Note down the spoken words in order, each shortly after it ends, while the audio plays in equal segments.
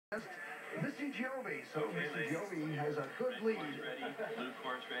Missy Giove. So Missy Giove has a good lead. Ready, blue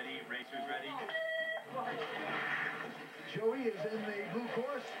course ready, racers ready. Giove is in the blue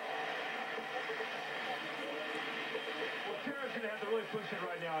course. Well, Tara's going to have to really push it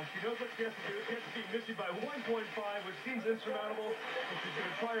right now. She knows what she has to do. She has to beat Missy by 1.5, which seems insurmountable. And she's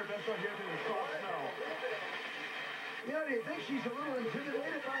going to try her best out here through the soft snow. You know, do you think she's a little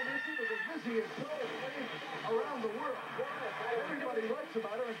intimidated by Missy? Because Missy is so famous around the world. Everybody writes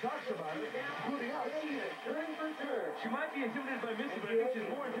about her and talks about her, including us. She might be intimidated by Missy, but I think she's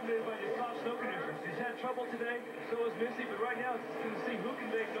more intimidated by these soft snow conditions. She's had trouble today, so has Missy, but right now it's just going to see who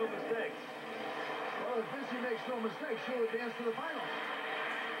can make no mistakes. Well, if Missy makes no mistake, she'll advance to the final.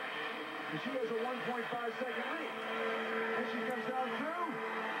 And she has a 1.5-second lead. And she comes down through.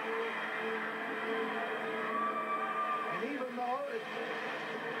 And even though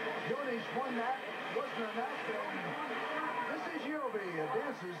Jones won that, wasn't enough, Missy Giove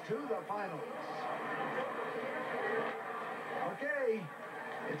advances to the finals. Okay,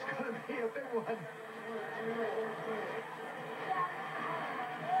 it's going to be a big one.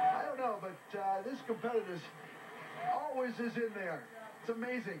 I don't know, but this competitor always is in there. It's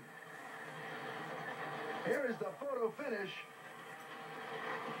amazing. Here is the photo finish.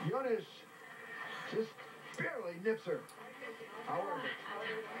 Jonas just barely nips her. However,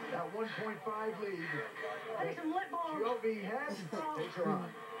 that 1.5 lead that Giove had takes her on.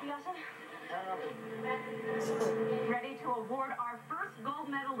 Ready to award our first gold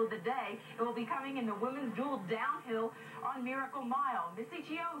medal of the day. It will be coming in the women's dual downhill on Miracle Mile. Missy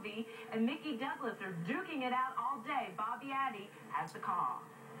Giove and Mickey Douglas are duking it out all day. Bobby Addy has the call.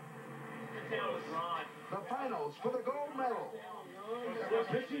 The finals for the gold medal.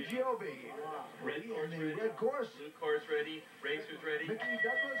 Missy Giove in the red course. Blue course ready, racers ready. Mickey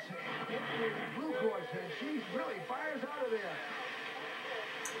Douglas in the blue course, and she really fires out of there.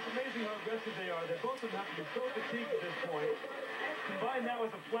 Amazing how aggressive they are. They both of them have to be so fatigued at this point. Combine that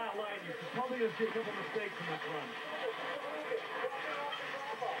with a flat line, you're probably going to see a couple mistakes in this run.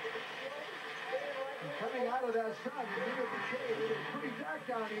 And coming out of that sun, you look at the shade, it is pretty dark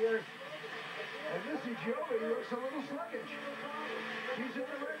down here. And Missy Giove looks a little sluggish. She's in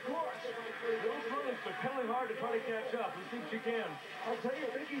the red course. Those runners are pedaling hard to try to catch up. Let's see if she can. I'll tell you,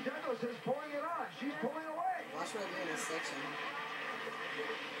 Mickey Douglas is pulling it on. She's pulling away. Watch her in this section.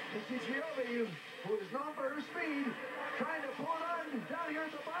 Missy Giove, who is known for her speed, trying to pull it on down here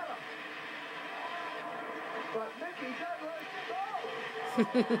at the bottom. But Mickey Douglas,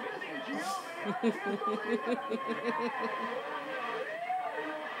 Missy Giove, I can't believe it.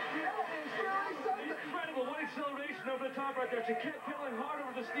 Incredible, what acceleration over the top right there. She kept pedaling hard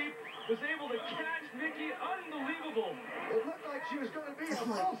over the steep, was able to catch Mickey. Unbelievable. It looked like she was going to be a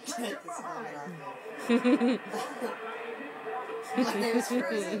full second behind. My name is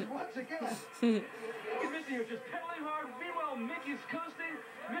frozen. Once again. Missy is just pedaling hard. Meanwhile, Mickey's coasting.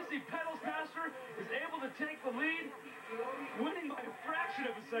 Missy pedals past her, is able to take the lead, winning by a fraction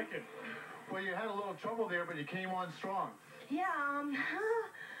of a second. Well, you had a little trouble there, but you came on strong. Yeah,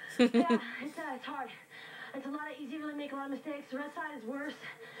 it's hard. It's a lot of easy, really make a lot of mistakes. The red side is worse.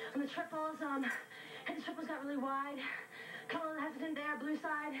 On the triples, the triples got really wide. Kind of hesitant there. Blue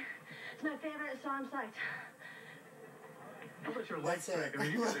side, it's my favorite, so I'm psyched. How about your leg strength? I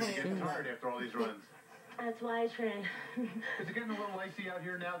mean, you guys are getting tired after all these runs. That's why I train. Is it getting a little icy out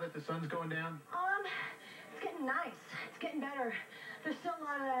here now that the sun's going down? It's getting nice. It's getting better. There's still a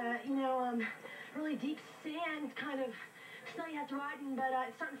lot of, really deep sand kind of snow you have to ride in, but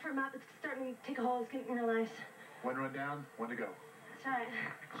it's starting to firm up. It's starting to take a hold. It's getting real nice. One run down, one to go. That's right.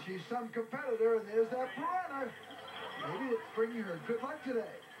 She's some competitor, and there's that piranha. Maybe it's bringing her good luck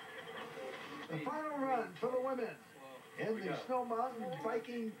today. The final run for the women in the Snow Mountain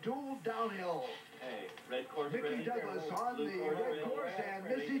Biking Dual Downhill. Hey, red course Mickey ready. Douglas on the Blue red ready. course and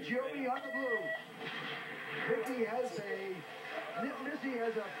Missy Giove on the blue. Missy has a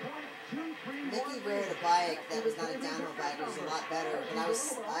 .231. Mickey rode a bike that was not a downhill bike. It was a lot better, but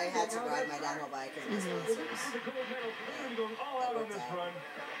I had to ride my downhill bike because of my sponsors. Going all out on this run.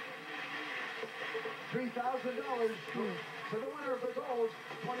 $3,000 for the winner of the gold,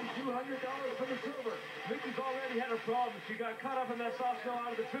 $2,200 for the silver. Mickey's already had a problem. She got caught up in that soft snow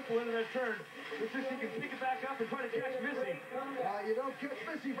out of the triple into that turn. Let's see if she can pick it back up and try to catch Missy. You don't catch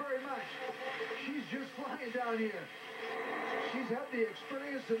Missy very much. She's just flying down here. She's had the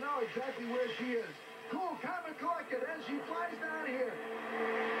experience to know exactly where she is. Cool, calm and collected as she flies down here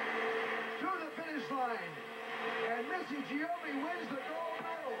to the finish line. And Missy Giove wins the gold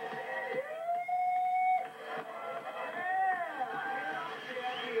medal.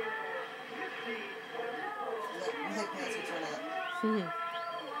 Look, pants are trying to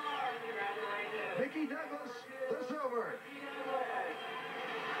Mickey Douglas, the silver.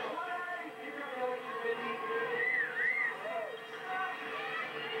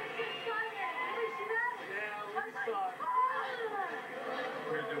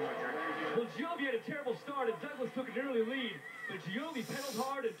 Well, Giove had a terrible start, and Douglas took an early lead. But Giove pedaled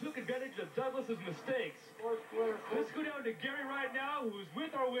hard and took advantage of Douglas's mistakes. Let's go down to Gary right now, who's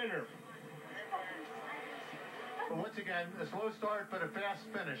with our winner. Well, once again, a slow start, but a fast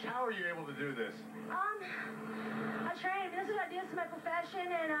finish. How are you able to do this? I train. This is what I do. This is my profession,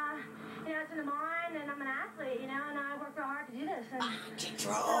 and you know, it's in the mind, and I'm an athlete, you know, and I work real hard to do this. And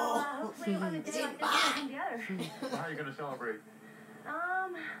so hopefully on a day like this, we'll come together. How are you going to celebrate?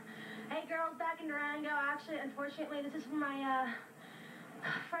 Hey girls, back in Durango. Actually, unfortunately, this is for my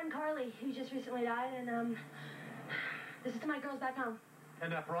friend Carly, who just recently died, and this is to my girls back home.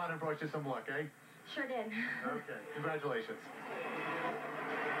 And that piranha brought you some luck, eh? Sure did. Okay, congratulations.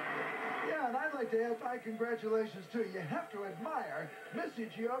 Yeah, and I'd like to add my congratulations too. You have to admire Missy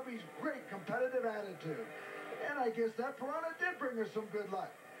Giove's great competitive attitude. And I guess that piranha did bring her some good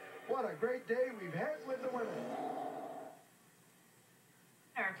luck. What a great day we've had with the women.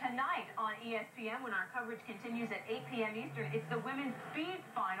 Tonight on ESPN, when our coverage continues at 8 p.m. Eastern, it's the women's speed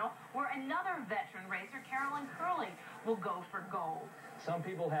final, where another veteran racer, Carolyn Curley, will go for gold. Some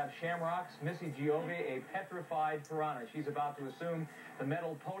people have shamrocks. Missy Giove, a petrified piranha. She's about to assume the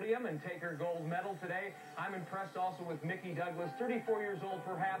medal podium and take her gold medal today. I'm impressed also with Mickey Douglas, 34 years old,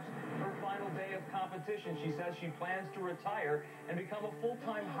 perhaps her final day of competition. She says she plans to retire and become a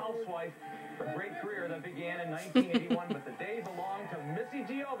full-time housewife. A great career that began in 1981, but the day belonged to Missy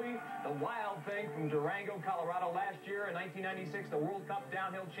Giove, the wild thing from Durango, Colorado. Last year in 1996, the World Cup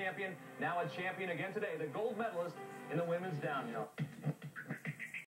downhill champion, now a champion again today, the gold medalist in the women's downhill.